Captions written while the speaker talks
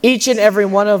Each and every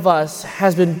one of us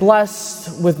has been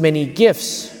blessed with many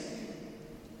gifts.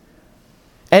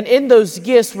 And in those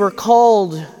gifts, we're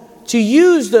called to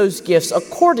use those gifts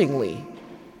accordingly.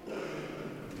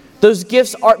 Those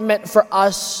gifts aren't meant for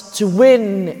us to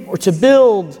win or to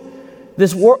build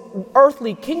this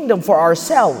earthly kingdom for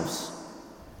ourselves.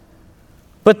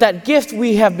 But that gift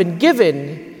we have been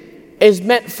given is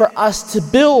meant for us to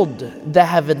build the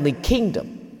heavenly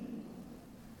kingdom.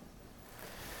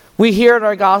 We hear in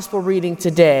our gospel reading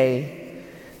today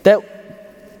that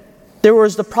there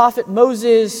was the prophet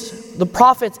Moses, the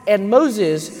prophets and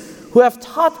Moses who have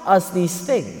taught us these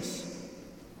things.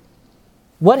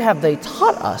 What have they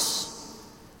taught us?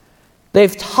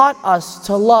 They've taught us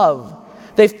to love.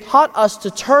 They've taught us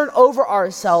to turn over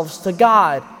ourselves to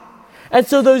God. And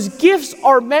so those gifts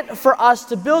are meant for us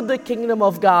to build the kingdom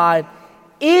of God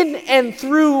in and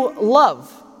through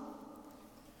love.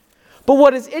 But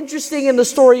what is interesting in the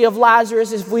story of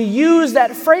Lazarus is if we use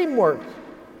that framework,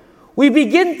 we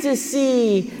begin to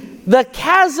see the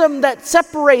chasm that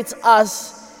separates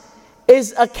us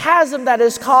is a chasm that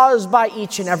is caused by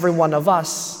each and every one of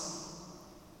us.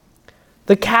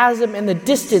 The chasm and the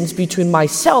distance between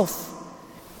myself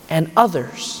and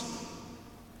others.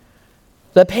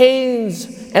 The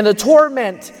pains and the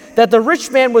torment that the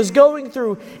rich man was going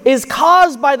through is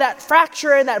caused by that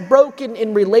fracture and that broken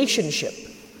in relationship.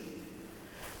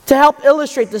 To help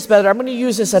illustrate this better, I'm going to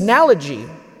use this analogy.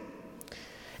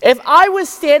 If I was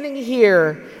standing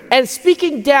here and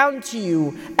speaking down to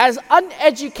you as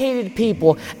uneducated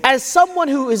people, as someone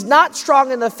who is not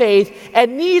strong in the faith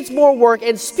and needs more work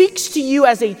and speaks to you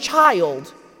as a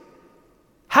child,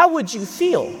 how would you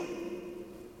feel?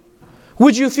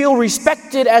 Would you feel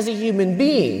respected as a human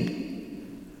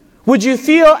being? Would you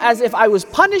feel as if I was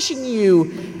punishing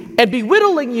you and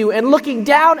belittling you and looking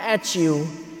down at you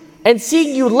and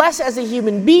seeing you less as a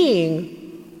human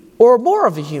being or more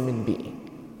of a human being?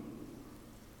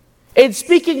 In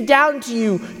speaking down to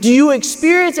you, do you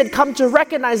experience and come to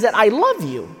recognize that I love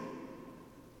you?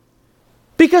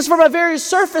 Because from a very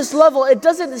surface level, it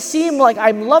doesn't seem like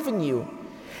I'm loving you.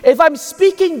 If I'm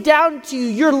speaking down to you,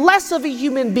 you're less of a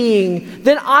human being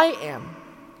than I am.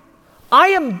 I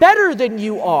am better than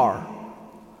you are.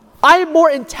 I am more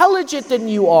intelligent than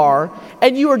you are,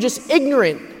 and you are just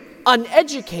ignorant,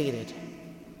 uneducated.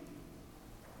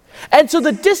 And so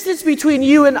the distance between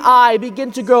you and I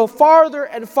begin to go farther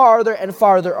and farther and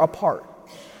farther apart.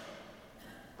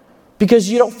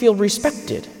 Because you don't feel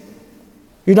respected.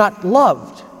 You're not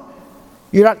loved.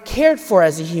 You're not cared for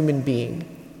as a human being.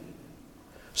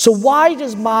 So why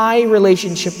does my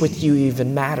relationship with you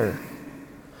even matter?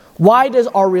 Why does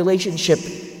our relationship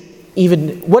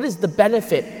what is the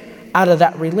benefit out of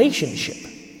that relationship?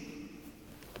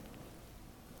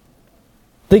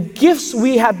 The gifts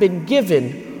we have been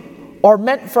given are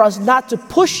meant for us not to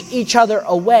push each other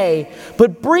away,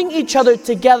 but bring each other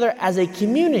together as a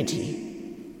community.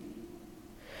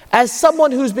 As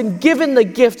someone who's been given the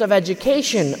gift of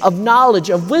education, of knowledge,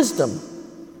 of wisdom,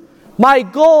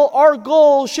 our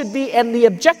goal should be, and the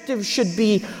objective should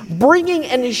be, bringing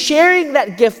and sharing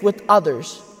that gift with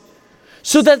others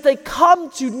so that they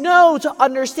come to know, to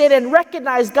understand, and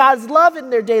recognize God's love in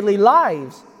their daily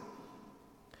lives.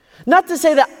 Not to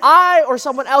say that I or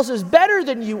someone else is better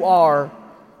than you are,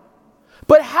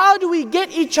 but how do we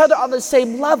get each other on the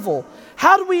same level?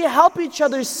 How do we help each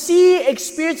other see,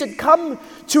 experience, and come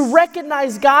to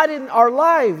recognize God in our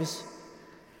lives?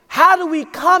 How do we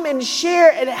come and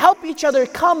share and help each other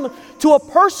come to a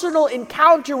personal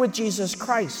encounter with Jesus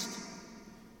Christ?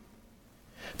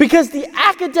 Because the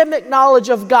academic knowledge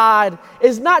of God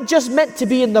is not just meant to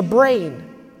be in the brain,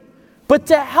 but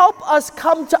to help us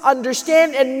come to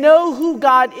understand and know who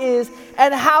God is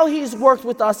and how He's worked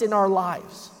with us in our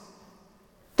lives.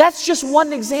 That's just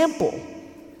one example.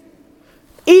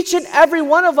 Each and every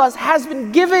one of us has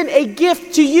been given a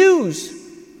gift to use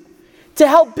to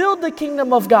help build the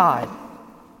kingdom of God.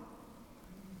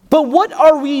 But what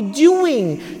are we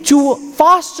doing to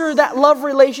foster that love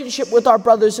relationship with our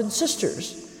brothers and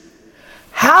sisters?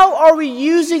 How are we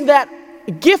using that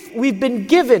gift we've been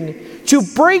given to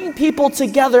bring people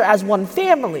together as one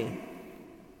family?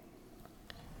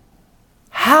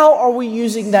 How are we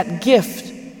using that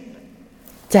gift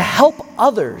to help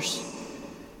others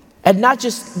and not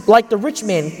just, like the rich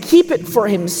man, keep it for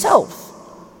himself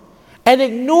and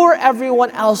ignore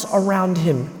everyone else around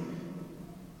him?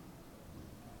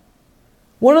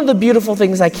 One of the beautiful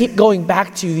things I keep going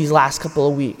back to these last couple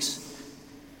of weeks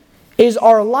is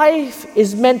our life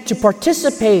is meant to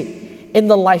participate in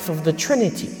the life of the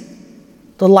Trinity,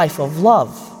 the life of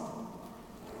love.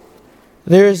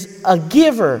 There's a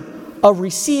giver, a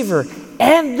receiver,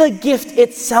 and the gift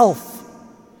itself.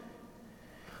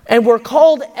 And we're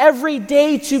called every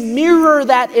day to mirror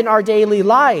that in our daily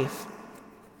life.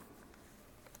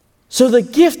 So the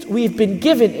gift we've been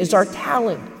given is our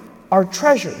talent, our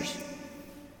treasures.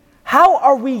 How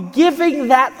are we giving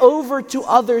that over to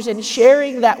others and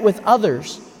sharing that with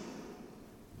others?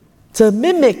 To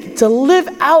mimic, to live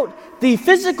out the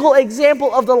physical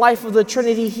example of the life of the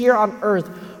Trinity here on earth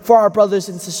for our brothers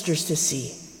and sisters to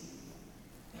see.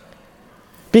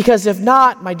 Because if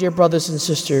not, my dear brothers and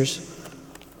sisters,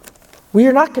 we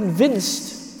are not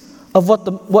convinced of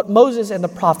what Moses and the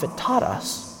prophet taught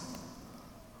us.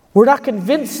 We're not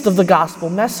convinced of the gospel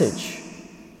message.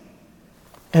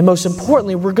 And most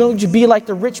importantly, we're going to be like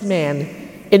the rich man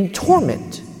in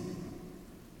torment.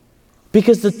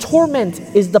 Because the torment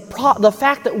is the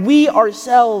fact that we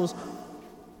ourselves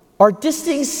are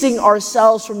distancing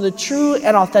ourselves from the true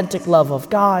and authentic love of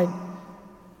God.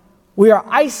 We are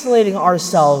isolating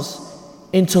ourselves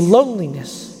into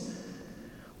loneliness.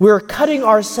 We are cutting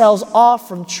ourselves off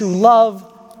from true love,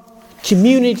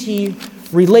 community,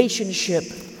 relationship,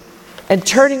 and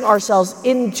turning ourselves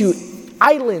into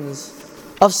islands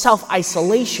of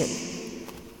self-isolation.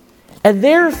 And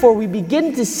therefore, we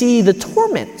begin to see the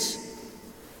torments.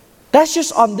 That's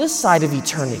just on this side of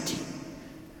eternity.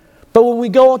 But when we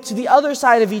go to the other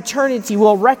side of eternity,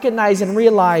 we'll recognize and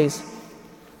realize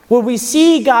when we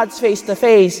see God's face to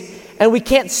face and we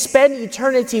can't spend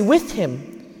eternity with Him,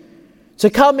 to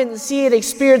come and see and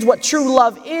experience what true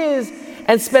love is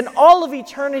and spend all of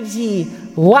eternity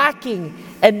lacking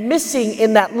and missing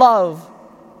in that love,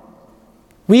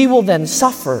 we will then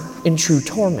suffer in true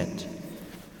torment.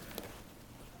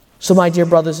 So, my dear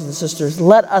brothers and sisters,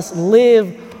 let us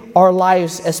live our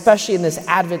lives, especially in this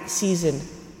Advent season,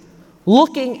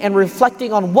 looking and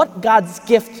reflecting on what God's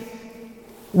gift,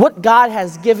 what God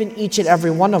has given each and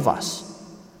every one of us,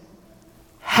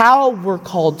 how we're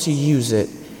called to use it,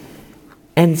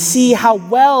 and see how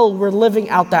well we're living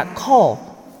out that call,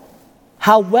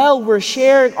 how well we're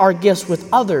sharing our gifts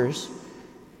with others,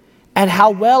 and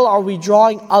how well are we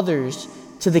drawing others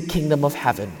to the kingdom of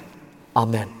heaven.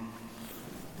 Amen.